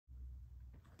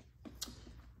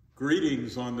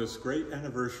Greetings on this great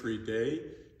anniversary day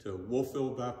to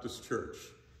Wolfville Baptist Church.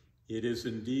 It is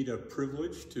indeed a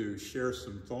privilege to share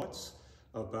some thoughts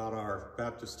about our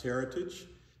Baptist heritage,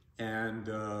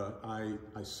 and I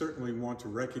certainly want to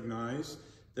recognize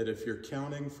that if you're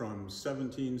counting from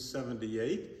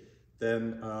 1778,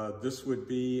 then this would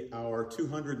be our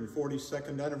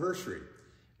 242nd anniversary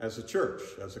as a church,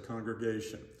 as a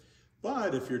congregation.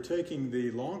 But if you're taking the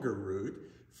longer route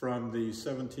from the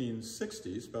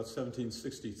 1760s, about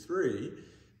 1763,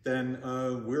 then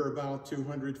we're about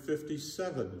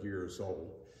 257 years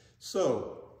old.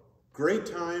 So, great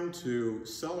time to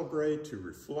celebrate, to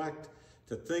reflect,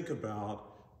 to think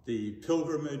about the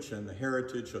pilgrimage and the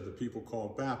heritage of the people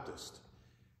called Baptist.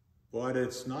 But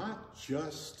it's not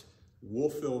just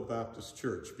Wolfville Baptist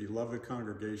Church, beloved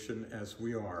congregation as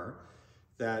we are,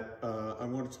 that I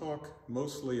want to talk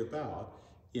mostly about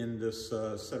in this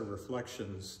set of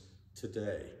reflections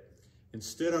today.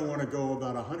 Instead, I want to go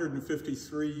about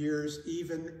 153 years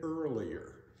even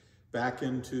earlier, back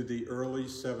into the early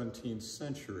 17th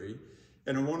century,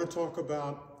 and I want to talk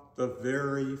about the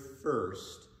very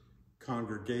first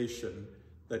congregation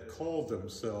that called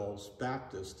themselves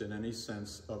Baptist in any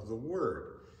sense of the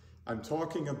word. I'm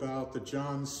talking about the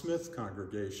John Smith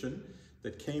congregation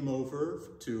that came over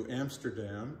to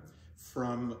Amsterdam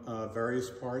from various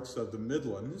parts of the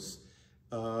Midlands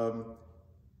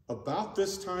about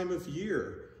this time of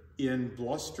year. In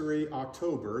blustery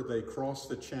October, they crossed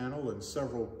the channel in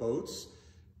several boats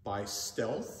by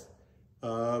stealth,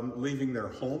 leaving their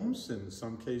homes, in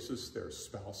some cases their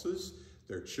spouses,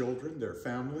 their children, their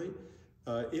family.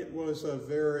 It was a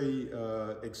very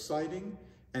exciting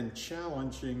and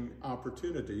challenging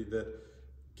opportunity that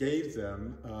gave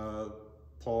them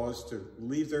pause to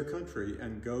leave their country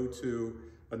and go to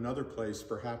another place,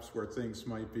 perhaps where things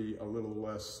might be a little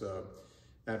less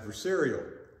adversarial.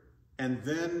 And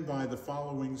then by the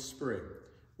following spring,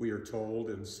 we are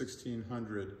told in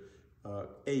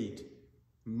 1608,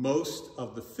 most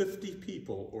of the 50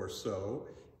 people or so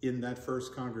in that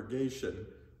first congregation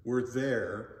were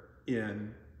there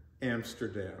in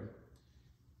Amsterdam.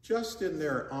 Just in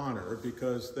their honor,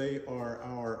 because they are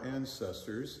our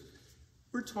ancestors,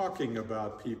 we're talking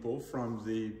about people from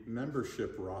the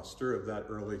membership roster of that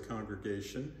early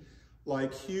congregation,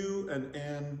 like Hugh and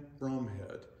Anne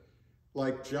Bromhead,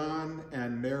 like John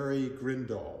and Mary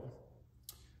Grindal,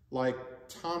 like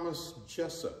Thomas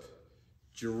Jessup,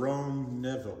 Jerome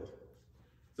Neville,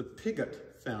 the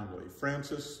Piggott family,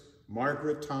 Francis,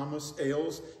 Margaret, Thomas,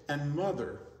 Ailes, and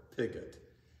Mother Piggott,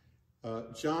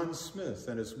 John Smith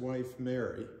and his wife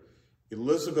Mary,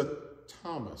 Elizabeth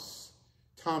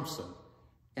Thompson,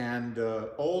 and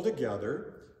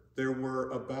altogether, there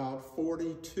were about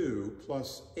 42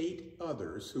 plus 8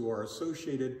 others who are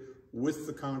associated with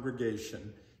the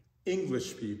congregation,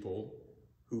 English people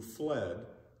who fled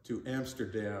to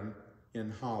Amsterdam in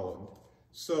Holland.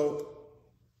 So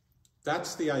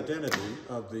that's the identity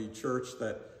of the church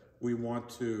that we want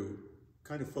to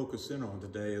kind of focus in on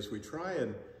today as we try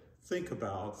and think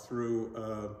about through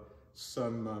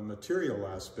some material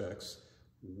aspects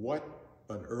what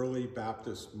an early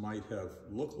Baptist might have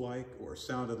looked like or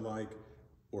sounded like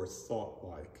or thought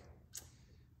like.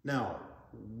 Now,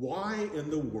 why in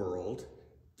the world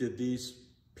did these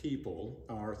people,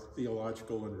 our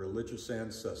theological and religious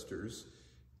ancestors,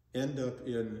 end up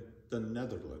in the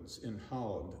Netherlands, in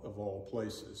Holland of all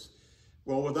places?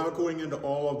 Well, without going into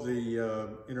all of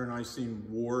the internecine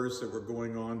wars that were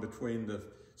going on between the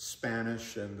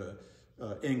Spanish and the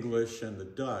English and the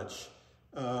Dutch,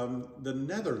 the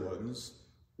Netherlands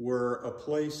were a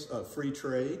place of free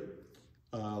trade,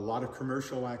 a lot of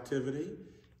commercial activity,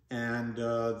 and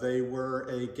they were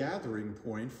a gathering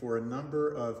point for a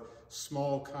number of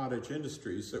small cottage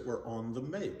industries that were on the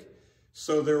make.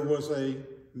 So there was a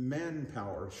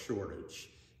manpower shortage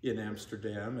in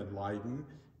Amsterdam and Leiden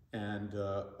and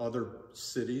other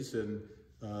cities in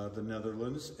the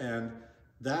Netherlands, and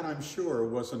that, I'm sure,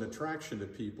 was an attraction to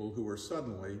people who were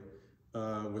suddenly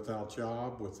without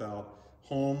job, without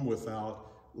home, without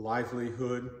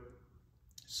livelihood.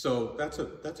 So that's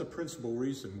a principal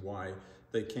reason why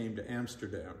they came to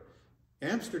Amsterdam.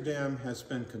 Amsterdam has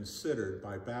been considered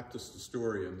by Baptist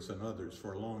historians and others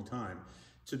for a long time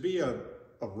to be a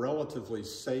relatively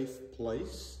safe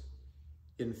place.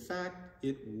 In fact,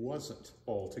 it wasn't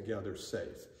altogether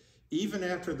safe. Even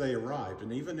after they arrived,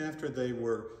 and even after they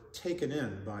were taken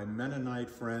in by Mennonite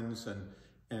friends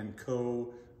and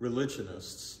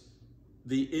co-religionists,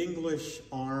 the English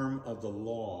arm of the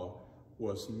law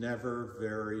was never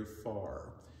very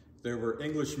far. There were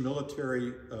English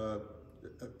military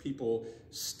people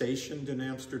stationed in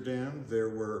Amsterdam. There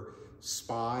were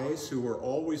spies who were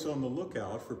always on the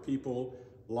lookout for people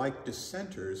like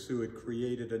dissenters who had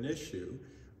created an issue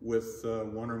with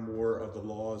one or more of the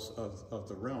laws of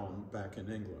the realm back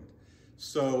in England.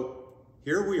 So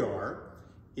here we are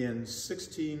in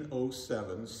 1607,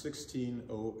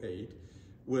 1608,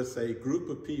 with a group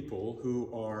of people who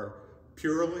are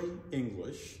purely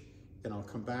English, and I'll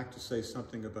come back to say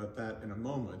something about that in a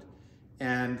moment.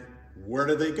 And where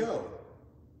did they go?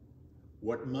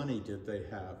 What money did they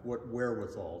have? What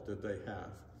wherewithal did they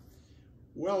have?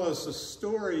 Well, as the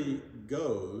story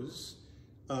goes,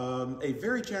 a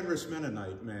very generous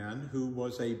Mennonite man who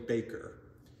was a baker,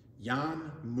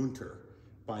 Jan Munter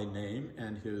by name,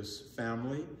 and his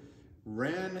family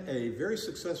ran a very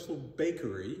successful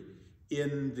bakery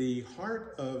in the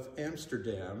heart of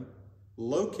Amsterdam,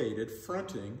 located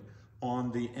fronting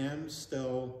on the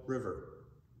Amstel River.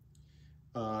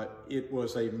 It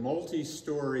was a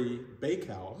multi-story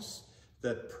bakehouse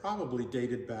that probably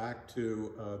dated back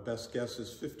to, best guess is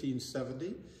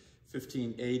 1570,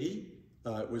 1580.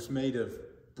 It was made of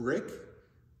brick,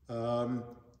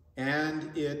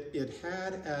 and it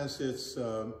had as its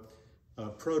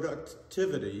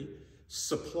productivity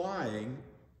supplying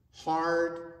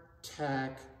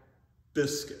hardtack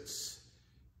biscuits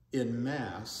in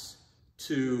mass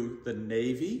to the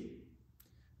Navy,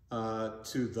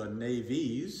 to the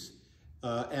navies,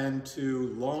 and to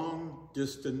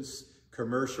long-distance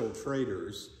commercial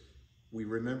traders. We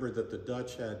remember that the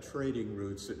Dutch had trading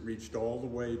routes that reached all the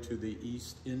way to the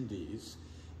East Indies.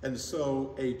 And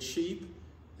so a cheap,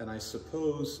 and I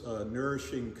suppose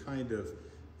nourishing kind of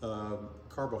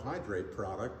carbohydrate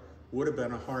product would have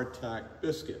been a hardtack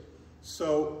biscuit.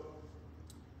 So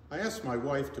I asked my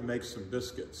wife to make some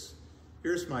biscuits.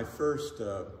 Here's my first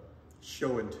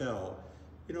show and tell.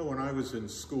 You know, when I was in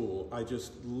school, I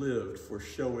just lived for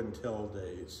show and tell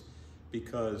days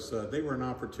because they were an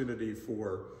opportunity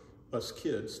for us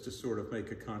kids to sort of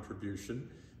make a contribution.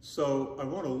 So I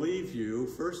want to leave you,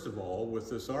 first of all, with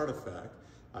this artifact.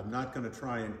 I'm not going to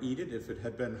try and eat it. If it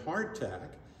had been hardtack,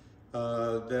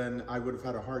 then I would have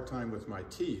had a hard time with my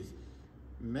teeth.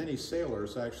 Many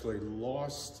sailors actually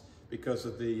lost, because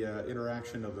of the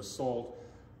interaction of the salt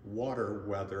water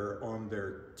weather on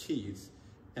their teeth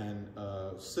and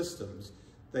systems,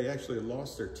 they actually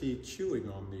lost their teeth chewing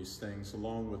on these things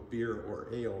along with beer or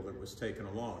ale that was taken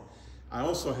along. I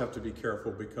also have to be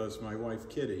careful because my wife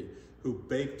Kitty, who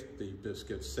baked the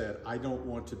biscuits, said, I don't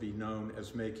want to be known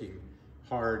as making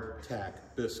hardtack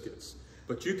biscuits.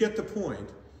 But you get the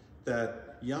point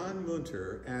that Jan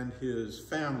Munter and his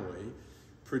family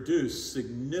produced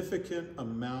significant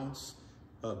amounts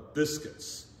of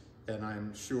biscuits, and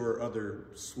I'm sure other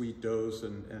sweet doughs,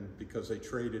 and because they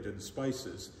traded in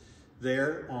spices,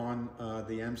 there on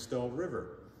the Amstel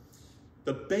River.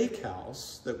 The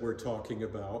bakehouse that we're talking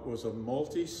about was a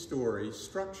multi-story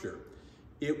structure.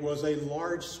 It was a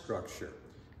large structure.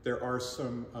 There are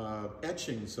some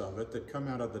etchings of it that come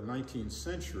out of the 19th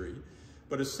century,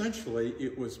 but essentially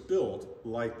it was built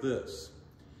like this.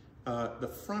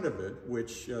 The front of it,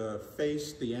 which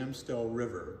faced the Amstel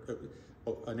River,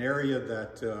 an area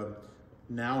that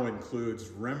now includes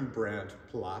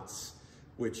Rembrandtplatz,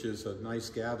 which is a nice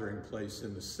gathering place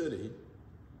in the city.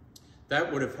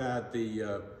 That would have had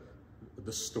the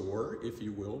store, if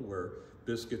you will, where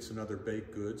biscuits and other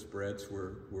baked goods, breads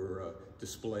were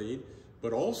displayed,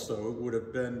 but also would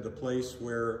have been the place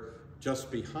where,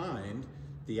 just behind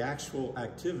the actual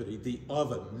activity, the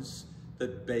ovens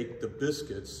that baked the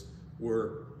biscuits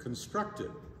were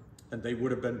constructed, and they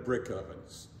would have been brick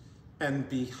ovens. And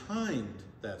behind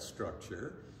that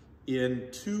structure, in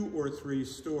 2 or 3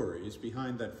 stories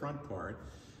behind that front part,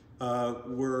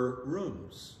 were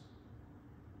rooms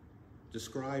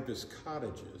described as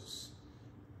cottages.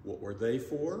 What were they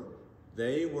for?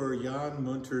 They were Jan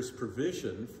Munter's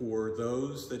provision for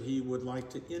those that he would like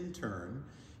to intern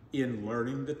in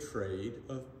learning the trade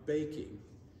of baking.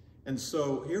 And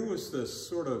so here was this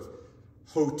sort of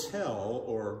hotel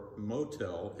or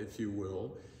motel, if you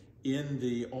will, in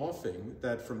the offing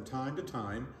that from time to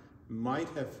time might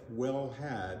have well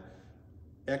had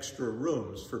extra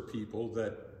rooms for people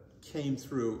that came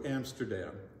through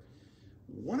Amsterdam.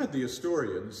 One of the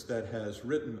historians that has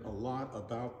written a lot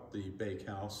about the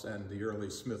bakehouse and the early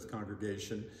Smith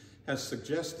congregation has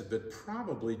suggested that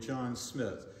probably John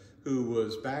Smith, who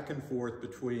was back and forth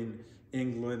between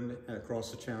England and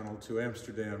across the channel to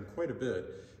Amsterdam quite a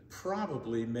bit,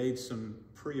 probably made some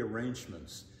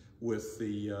pre-arrangements with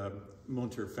the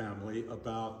Munter family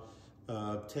about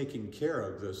taking care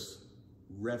of this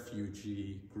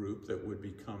refugee group that would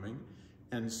be coming.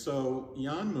 And so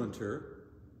Jan Munter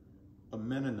a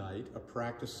Mennonite, a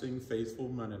practicing faithful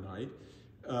Mennonite,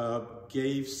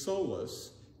 gave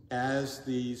solace as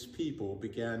these people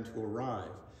began to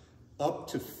arrive. Up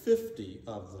to 50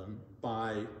 of them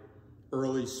by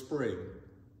early spring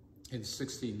in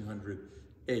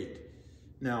 1608.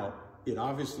 Now, it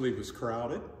obviously was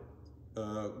crowded.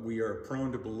 We are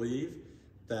prone to believe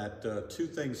that two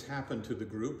things happened to the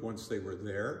group once they were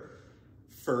there.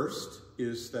 First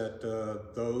is that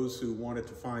those who wanted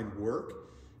to find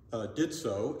work did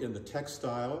so in the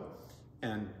textile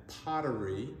and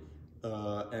pottery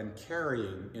and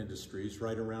carrying industries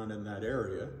right around in that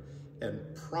area, and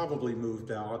probably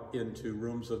moved out into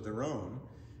rooms of their own.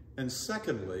 And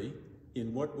secondly,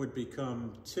 in what would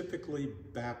become typically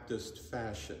Baptist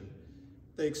fashion,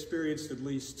 they experienced at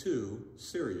least two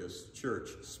serious church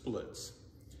splits,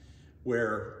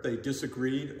 where they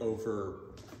disagreed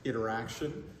over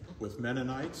interaction with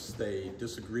Mennonites, they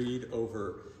disagreed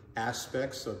over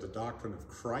aspects of the doctrine of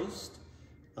Christ,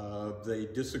 they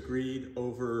disagreed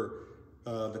over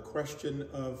the question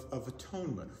of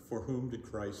atonement. For whom did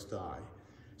Christ die?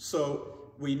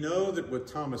 So we know that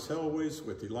with Thomas Helwys,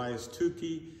 with Elias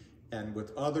Tukey, and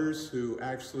with others who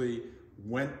actually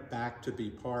went back to be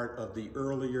part of the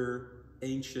earlier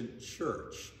ancient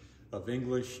church of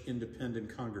English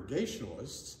independent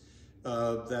Congregationalists,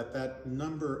 that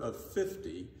number of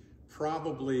 50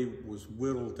 probably was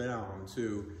whittled down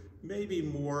to maybe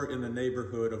more in the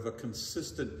neighborhood of a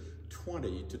consistent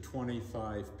 20 to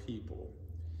 25 people.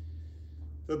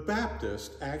 The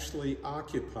Baptists actually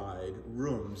occupied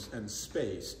rooms and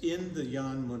space in the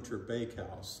Jan Munter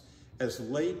Bakehouse as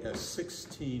late as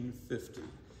 1650.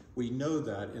 We know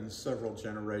that in several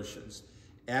generations.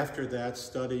 After that,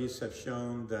 studies have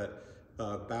shown that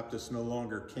Baptists no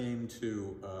longer came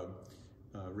to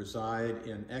reside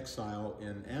in exile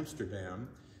in Amsterdam.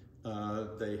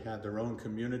 They had their own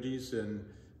communities in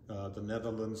the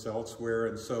Netherlands, elsewhere,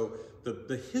 and so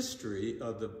the history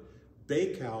of the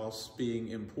bakehouse being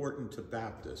important to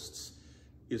Baptists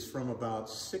is from about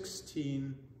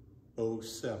 1607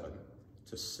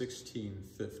 to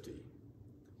 1650.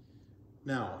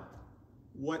 Now,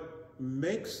 what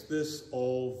makes this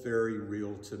all very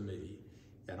real to me,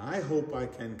 and I hope I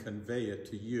can convey it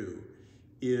to you,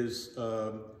 is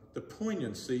the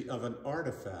poignancy of an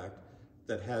artifact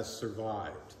that has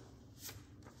survived.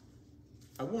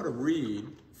 I want to read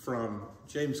from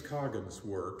James Coggan's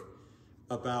work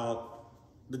about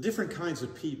the different kinds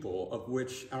of people of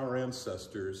which our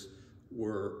ancestors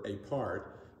were a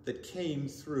part that came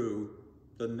through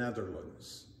the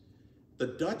Netherlands. The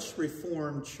Dutch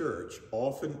Reformed Church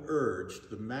often urged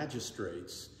the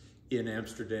magistrates in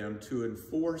Amsterdam to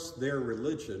enforce their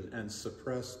religion and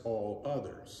suppress all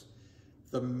others.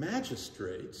 The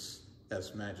magistrates,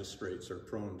 as magistrates are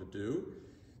prone to do,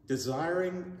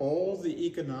 desiring all the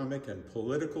economic and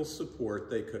political support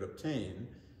they could obtain,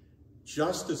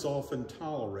 just as often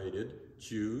tolerated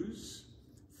Jews,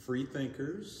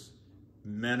 freethinkers,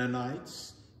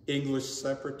 Mennonites, English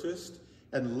separatists,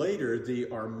 and later the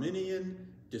Arminian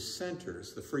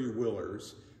dissenters, the Free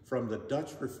Willers, from the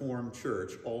Dutch Reformed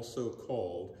Church, also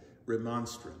called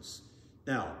Remonstrants.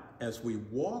 Now, as we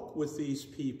walk with these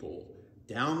people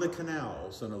down the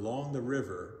canals and along the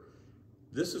river,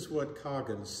 this is what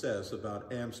Coggan says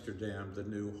about Amsterdam, the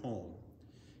new home.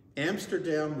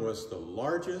 Amsterdam was the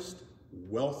largest,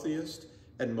 wealthiest,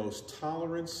 and most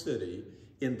tolerant city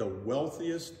in the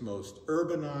wealthiest, most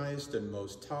urbanized, and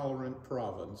most tolerant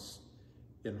province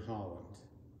in Holland.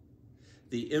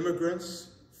 The immigrants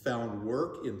found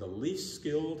work in the least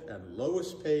skilled and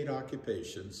lowest paid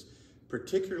occupations,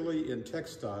 particularly in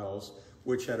textiles,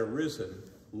 which had arisen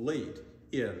late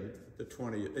in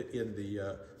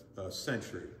the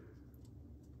century.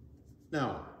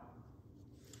 Now,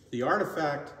 the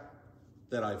artifact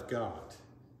that I've got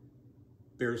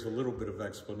bears a little bit of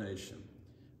explanation.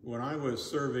 When I was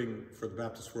serving for the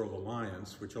Baptist World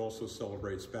Alliance, which also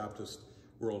celebrates Baptist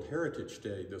World Heritage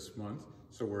Day this month,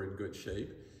 so we're in good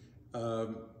shape,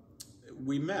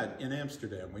 we met in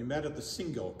Amsterdam. We met at the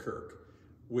Singelkerk,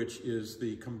 which is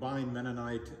the combined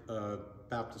Mennonite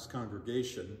Baptist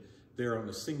congregation there on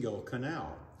the Singel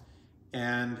Canal.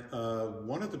 And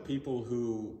one of the people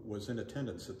who was in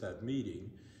attendance at that meeting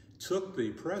took the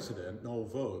president, Noel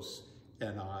Vos,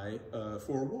 and I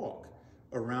for a walk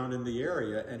around in the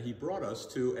area, and he brought us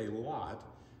to a lot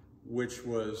which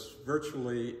was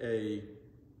virtually a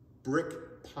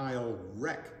brick pile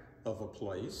wreck of a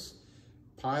place,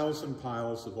 piles and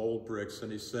piles of old bricks,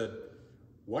 and he said,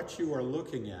 what you are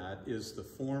looking at is the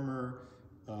former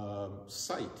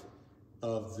site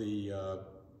of the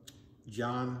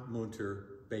Jan Munter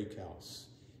Bakehouse.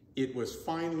 It was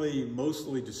finally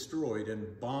mostly destroyed in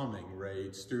bombing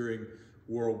raids during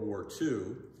World War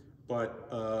II, but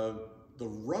the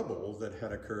rubble that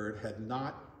had occurred had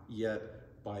not yet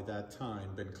by that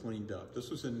time been cleaned up.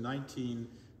 This was in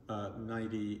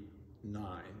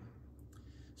 1999.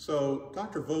 So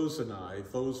Dr. Vose and I,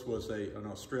 Vose was an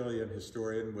Australian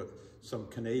historian with some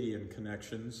Canadian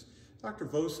connections. Dr.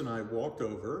 Vose and I walked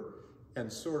over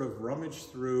and sort of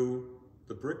rummaged through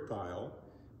the brick pile,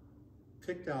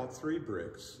 picked out 3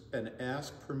 bricks, and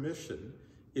asked permission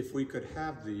if we could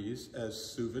have these as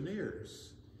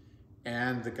souvenirs.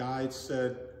 And the guide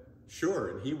said, sure,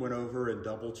 and he went over and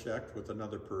double-checked with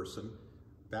another person.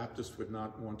 Baptists would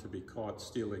not want to be caught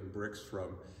stealing bricks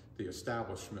from the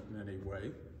establishment in any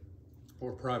way,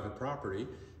 or private property,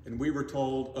 and we were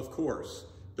told, of course,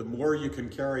 the more you can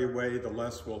carry away, the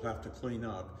less we'll have to clean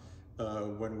up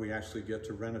when we actually get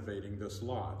to renovating this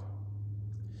lot.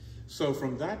 So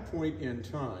from that point in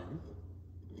time,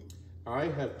 I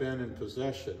have been in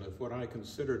possession of what I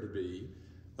consider to be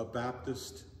a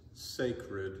Baptist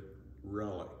sacred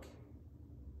relic.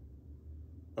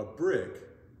 A brick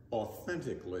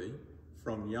authentically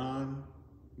from Jan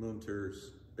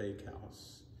Munter's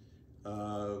bakehouse.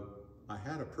 I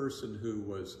had a person who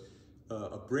was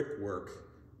a brickwork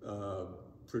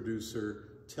producer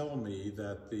tell me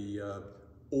that the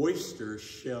oyster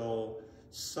shell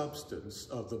substance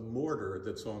of the mortar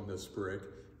that's on this brick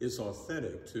is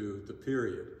authentic to the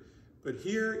period. But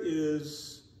here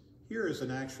is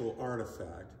an actual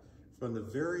artifact from the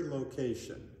very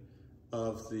location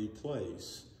of the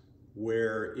place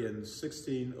where in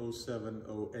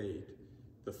 1607-08,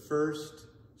 the first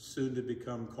soon to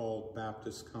become called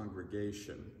Baptist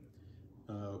congregation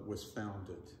was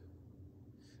founded.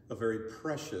 A very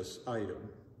precious item.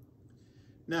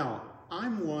 Now,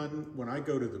 I'm one, when I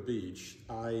go to the beach,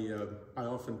 I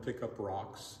often pick up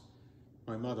rocks.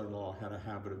 My mother-in-law had a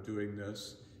habit of doing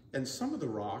this. And some of the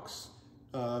rocks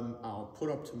I'll put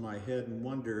up to my head and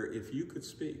wonder, if you could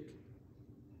speak,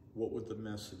 what would the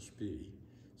message be?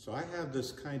 So I have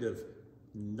this kind of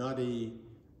nutty,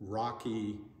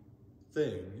 rocky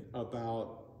thing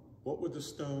about what would the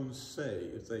stones say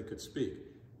if they could speak.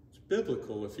 It's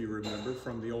biblical, if you remember,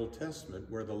 from the Old Testament,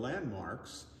 where the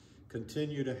landmarks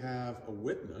continue to have a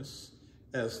witness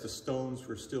as the stones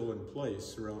were still in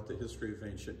place throughout the history of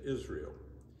ancient Israel.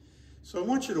 So I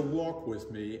want you to walk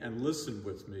with me and listen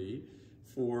with me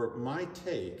for my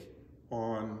take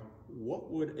on what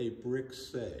would a brick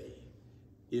say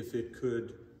if it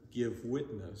could give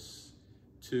witness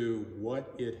to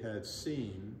what it had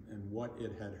seen and what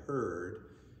it had heard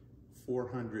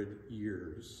 400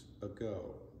 years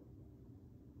ago.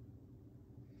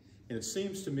 And it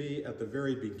seems to me at the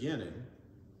very beginning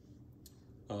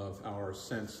of our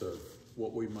sense of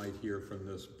what we might hear from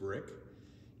this brick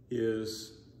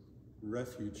is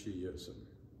refugeeism.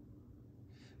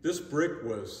 This brick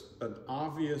was an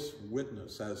obvious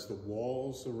witness, as the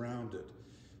walls around it,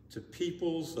 to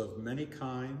peoples of many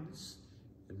kinds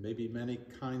and maybe many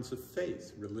kinds of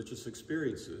faith, religious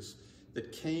experiences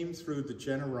that came through the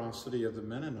generosity of the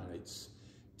Mennonites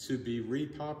to be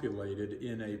repopulated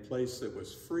in a place that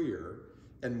was freer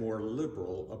and more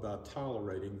liberal about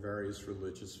tolerating various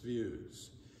religious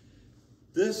views.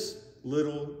 This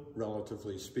little,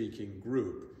 relatively speaking,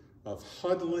 group of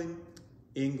huddling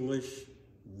English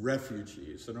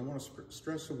refugees, and I want to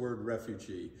stress the word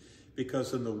refugee,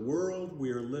 because in the world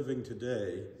we are living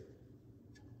today,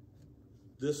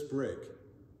 this brick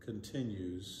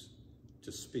continues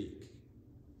to speak.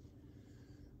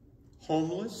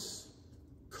 Homeless,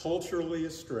 culturally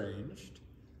estranged,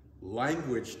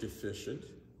 language deficient,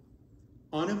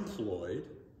 unemployed,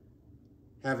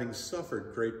 having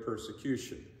suffered great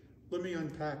persecution. Let me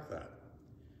unpack that.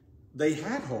 They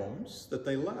had homes that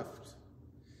they left,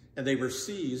 and they were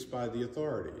seized by the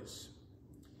authorities.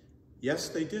 Yes,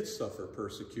 they did suffer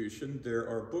persecution. There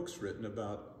are books written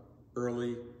about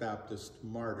early Baptist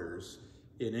martyrs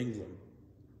in England.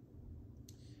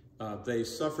 They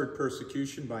suffered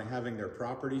persecution by having their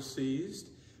property seized,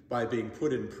 by being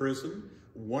put in prison.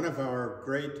 One of our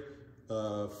great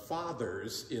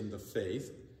fathers in the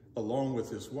faith, along with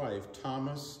his wife,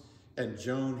 Thomas and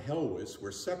Joan Helwys,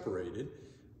 were separated.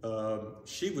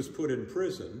 She was put in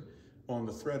prison on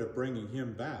the threat of bringing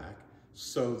him back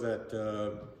so that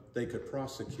they could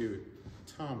prosecute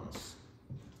Thomas.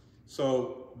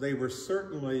 So they were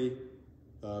certainly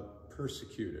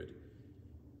persecuted.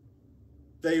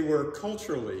 They were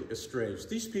culturally estranged.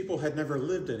 These people had never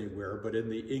lived anywhere but in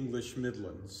the English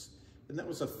Midlands. And that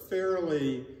was a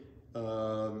fairly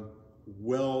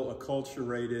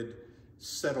well-acculturated,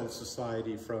 settled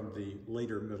society from the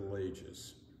later Middle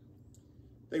Ages.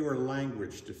 they were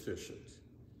language deficient.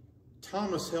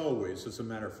 Thomas Helwys, as a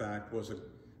matter of fact, was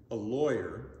a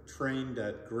lawyer trained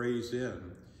at Gray's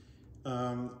Inn.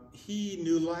 He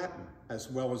knew Latin as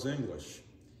well as English,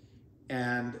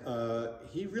 and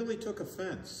he really took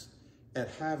offense at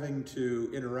having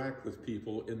to interact with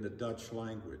people in the Dutch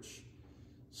language.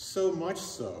 So much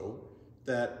so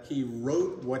that he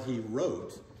wrote what he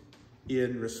wrote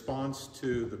in response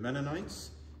to the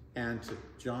Mennonites and to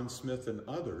John Smith and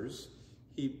others.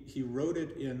 He wrote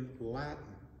it in Latin.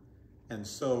 And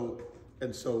so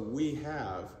we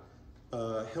have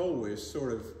Helwys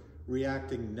sort of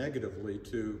reacting negatively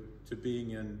to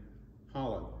being in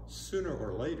Holland. Sooner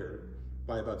or later,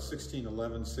 by about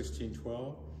 1611,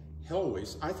 1612,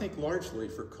 Helwys, I think largely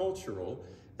for cultural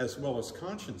as well as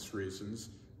conscience reasons,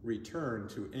 returned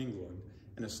to England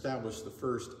and established the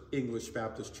first English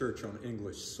Baptist church on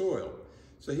English soil.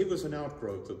 So he was an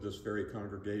outgrowth of this very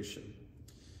congregation.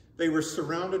 They were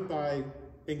surrounded by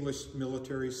English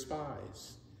military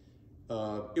spies.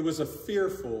 It was a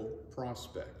fearful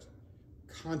prospect,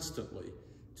 constantly,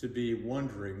 to be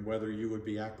wondering whether you would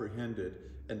be apprehended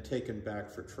and taken back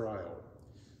for trial.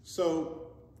 So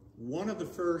one of the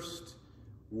first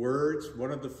words,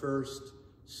 one of the first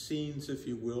scenes, if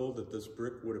you will, that this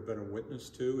brick would have been a witness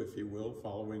to, if you will,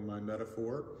 following my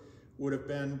metaphor, would have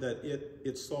been that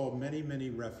it saw many, many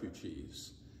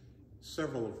refugees,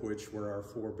 several of which were our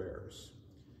forebears.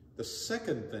 The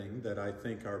second thing that I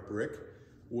think our brick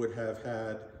would have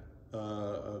had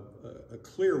a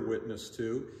clear witness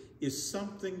to is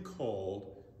something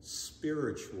called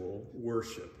spiritual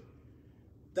worship.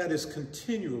 That is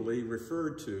continually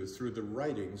referred to through the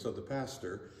writings of the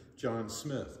pastor, John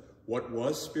Smith. What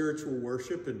was spiritual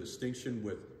worship in distinction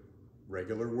with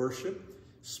regular worship?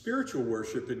 Spiritual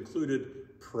worship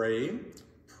included praying,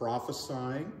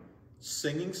 prophesying,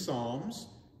 singing psalms,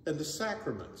 and the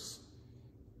sacraments.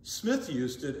 Smith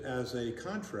used it as a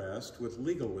contrast with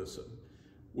legalism,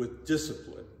 with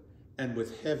discipline, and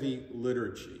with heavy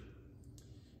liturgy.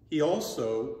 He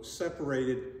also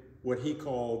separated what he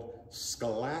called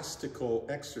scholastical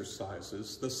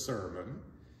exercises, the sermon,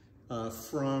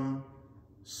 from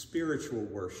spiritual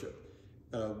worship.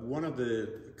 One of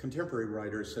the contemporary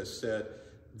writers has said,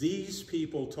 these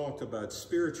people talked about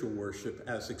spiritual worship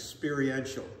as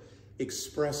experiential,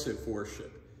 expressive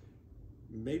worship.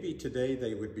 Maybe today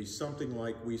they would be something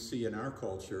like we see in our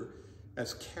culture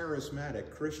as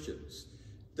charismatic Christians.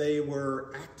 They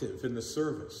were active in the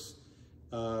service.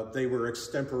 They were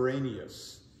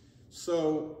extemporaneous.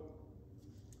 So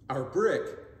our brick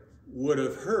would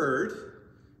have heard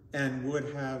and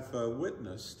would have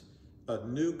witnessed a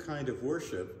new kind of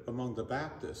worship among the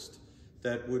Baptists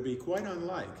that would be quite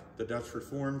unlike the Dutch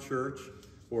Reformed Church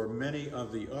or many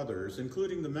of the others,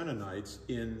 including the Mennonites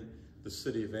in the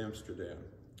city of Amsterdam.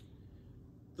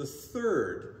 The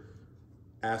third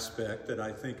aspect that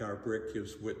I think our brick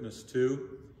gives witness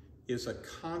to is a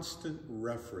constant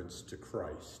reference to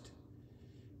Christ.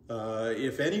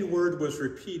 If any word was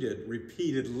repeated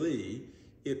repeatedly,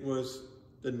 it was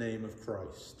the name of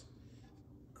Christ.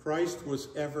 Christ was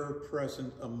ever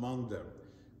present among them.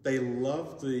 They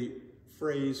loved the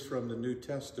phrase from the New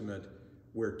Testament,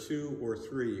 where 2 or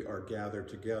 3 are gathered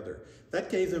together. That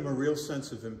gave them a real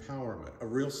sense of empowerment, a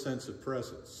real sense of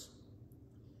presence.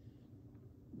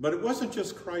 But it wasn't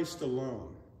just Christ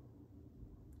alone.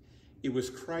 It was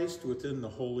Christ within the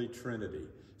Holy Trinity.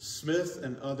 Smith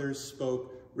and others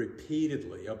spoke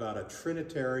repeatedly about a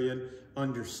Trinitarian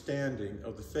understanding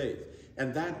of the faith,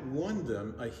 and that won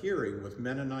them a hearing with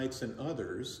Mennonites and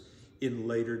others in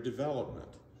later development,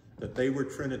 that they were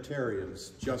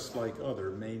Trinitarians just like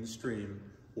other mainstream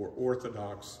or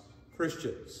Orthodox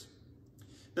Christians.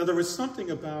 Now, there was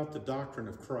something about the doctrine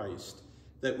of Christ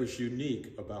that was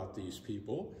unique about these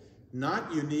people,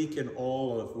 not unique in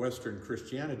all of Western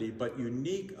Christianity, but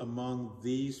unique among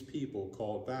these people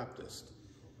called Baptists.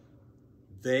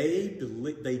 They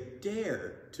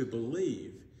dared to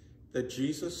believe that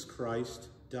Jesus Christ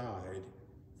died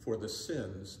for the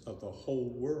sins of the whole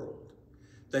world,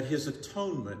 that his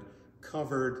atonement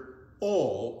covered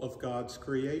all of God's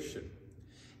creation.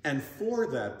 And for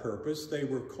that purpose, they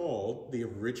were called the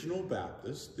original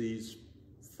Baptists, these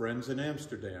friends in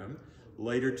Amsterdam,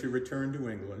 later to return to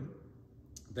England.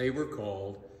 They were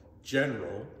called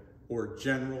General or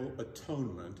General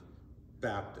Atonement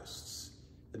Baptists.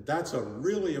 And that's a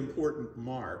really important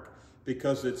mark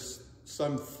because it's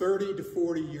some 30 to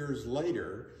 40 years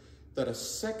later that a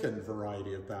second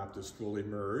variety of Baptist will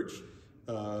emerge,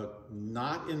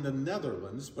 not in the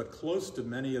Netherlands, but close to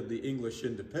many of the English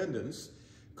independents,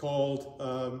 called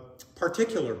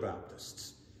particular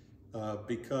Baptists,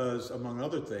 because, among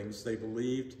other things, they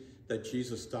believed that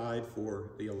Jesus died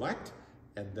for the elect,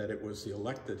 and that it was the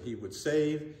elect that he would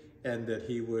save, and that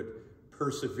he would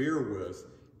persevere with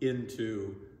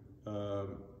into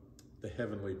the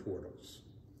heavenly portals.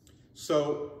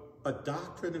 So, a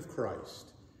doctrine of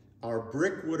Christ. Our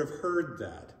brick would have heard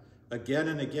that again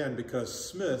and again, because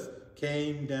Smith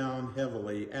came down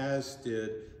heavily, as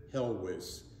did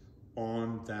Helwys,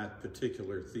 on that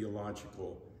particular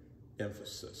theological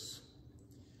emphasis.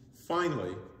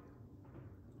 Finally,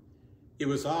 it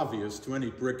was obvious to any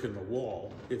brick in the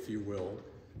wall, if you will,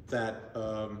 that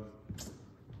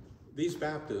these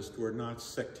Baptists were not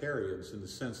sectarians in the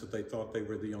sense that they thought they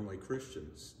were the only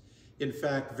Christians. In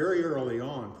fact, very early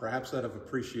on, perhaps out of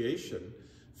appreciation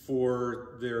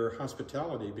for their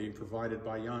hospitality being provided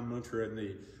by Jan Munter and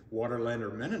the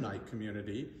Waterlander Mennonite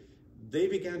community, they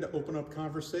began to open up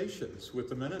conversations with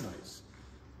the Mennonites.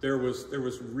 There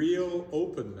was real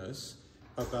openness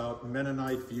about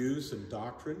Mennonite views and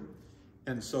doctrine.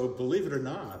 And so, believe it or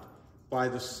not, by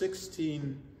the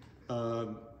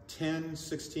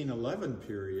 1611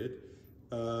 period,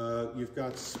 you've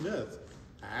got Smith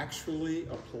actually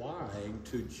applying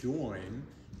to join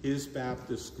his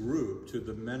Baptist group to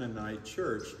the Mennonite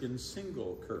church in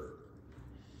Singlecourt.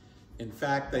 In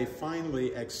fact, they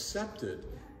finally accepted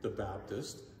the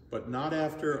Baptist, but not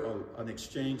after an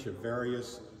exchange of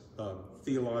various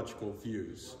theological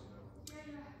views.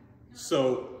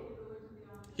 So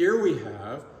here we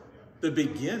have the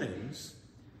beginnings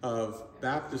of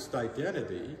Baptist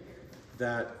identity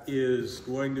that is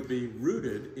going to be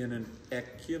rooted in an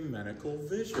ecumenical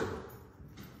vision.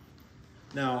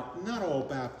 Now, not all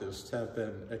Baptists have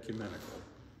been ecumenical,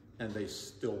 and they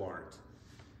still aren't.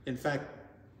 In fact,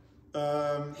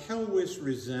 Helwys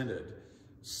resented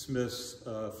Smith's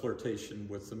flirtation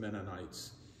with the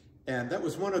Mennonites. And that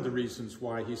was one of the reasons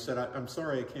why he said, I'm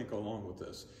sorry, I can't go along with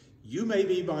this. You may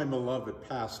be my beloved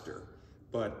pastor,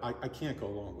 but I can't go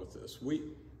along with this. We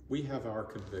have our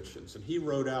convictions. And he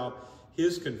wrote out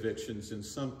his convictions in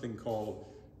something called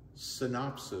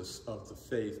Synopsis of the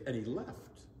Faith, and he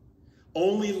left.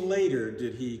 Only later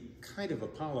did he kind of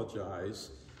apologize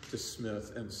to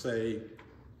Smith and say,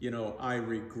 you know, I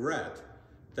regret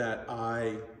that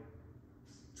I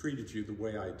treated you the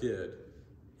way I did,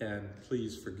 and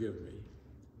please forgive me.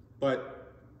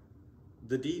 But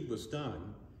the deed was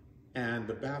done, and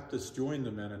the Baptists joined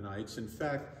the Mennonites. In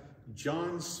fact,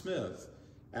 John Smith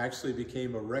actually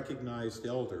became a recognized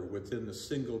elder within the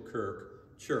Singlecourt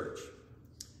Church.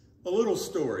 A little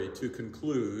story to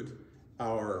conclude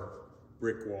our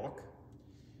brick walk.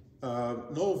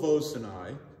 Noel Vos and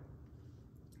I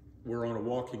were on a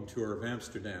walking tour of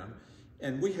Amsterdam,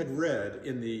 and we had read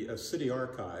in the city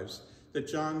archives that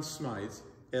John Smythe,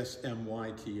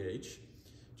 S-M-Y-T-H,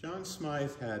 John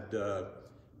Smythe had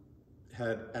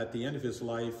at the end of his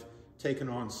life taken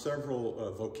on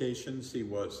several vocations. He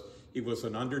was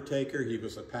an undertaker, he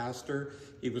was a pastor,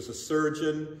 he was a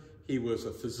surgeon, he was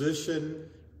a physician,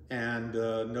 and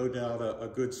no doubt a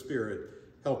good spirit,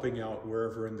 helping out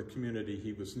wherever in the community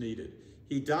he was needed.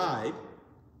 He died,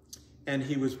 and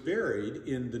he was buried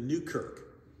in the New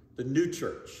Kerk, the new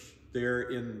church, there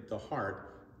in the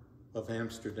heart of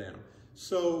Amsterdam.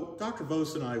 So Dr.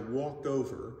 Vos and I walked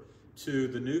over to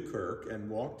the New Kerk and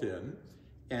walked in,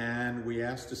 and we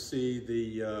asked to see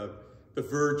the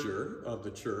verger of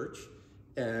the church,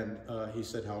 and he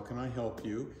said, how can I help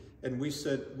you? And we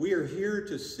said, we are here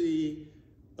to see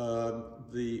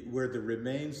where the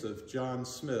remains of John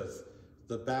Smith,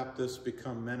 the Baptist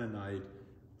become Mennonite,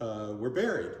 were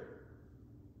buried.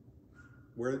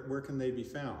 Where can they be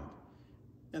found?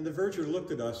 And the verger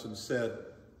looked at us and said,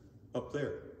 up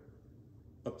there,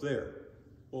 up there.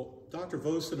 Well, Dr.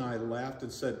 Vos and I laughed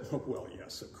and said, oh, well,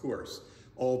 yes, of course,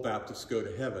 all Baptists go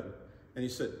to heaven. And he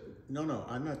said, no,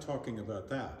 I'm not talking about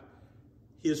that.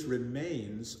 His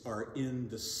remains are in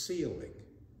the ceiling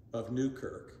of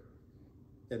Newkirk.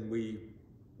 And we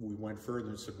went further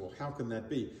and said, well, how can that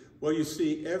be? Well, you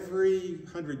see, every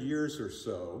 100 years or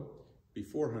so,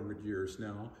 before 100 years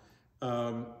now,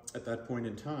 at that point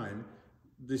in time,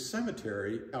 the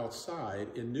cemetery outside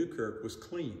in Newkirk was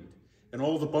cleaned, and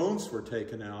all the bones were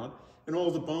taken out, and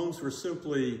all the bones were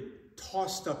simply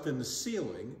tossed up in the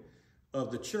ceiling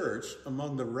of the church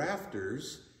among the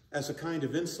rafters as a kind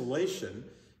of insulation,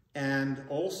 and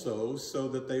also so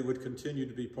that they would continue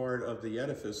to be part of the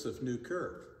edifice of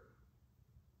Newkirk.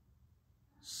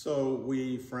 So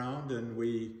we frowned and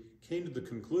we came to the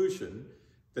conclusion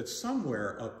that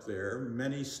somewhere up there,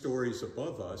 many stories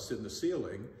above us in the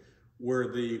ceiling,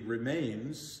 were the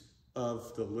remains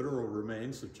of the literal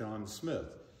remains of John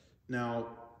Smith. Now,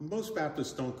 most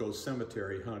Baptists don't go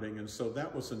cemetery hunting, and so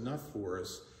that was enough for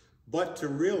us but to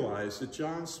realize that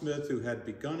John Smith, who had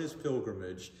begun his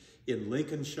pilgrimage in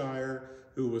Lincolnshire,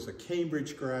 who was a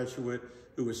Cambridge graduate,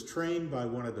 who was trained by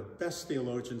one of the best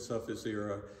theologians of his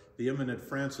era, the eminent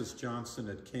Francis Johnson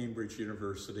at Cambridge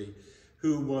University,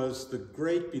 who was the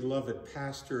great beloved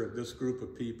pastor of this group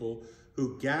of people,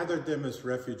 who gathered them as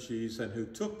refugees and who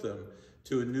took them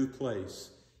to a new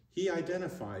place. He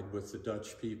identified with the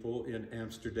Dutch people in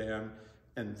Amsterdam,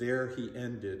 and there he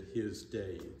ended his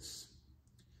days.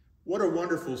 What a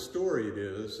wonderful story it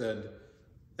is, and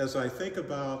as I think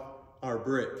about our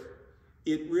brick,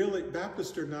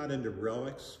 Baptists are not into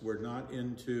relics. We're not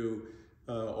into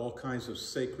all kinds of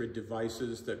sacred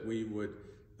devices that we would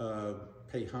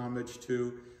pay homage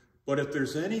to. But if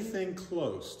there's anything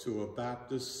close to a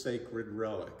Baptist sacred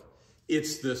relic,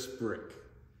 it's this brick.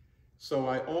 So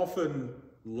I often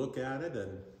look at it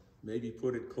and maybe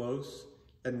put it close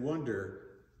and wonder,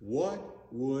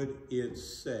 what would it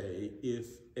say if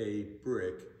a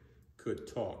brick could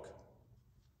talk?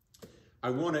 I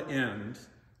want to end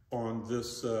on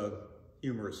this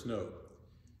humorous note.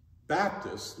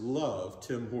 Baptists love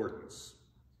Tim Hortons.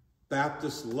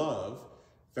 Baptists love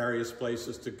various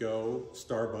places to go,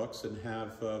 Starbucks, and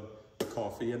have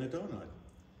coffee and a donut.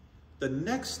 The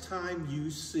next time you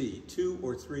see 2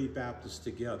 or 3 Baptists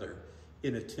together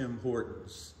in a Tim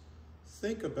Hortons,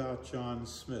 think about John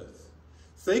Smith.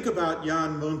 Think about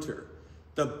Jan Munter.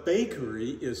 The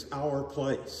bakery is our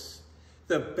place.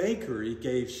 The bakery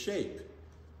gave shape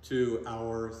to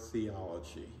our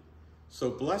theology.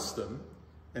 So bless them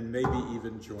and maybe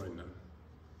even join them.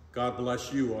 God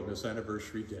bless you on this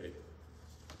anniversary day.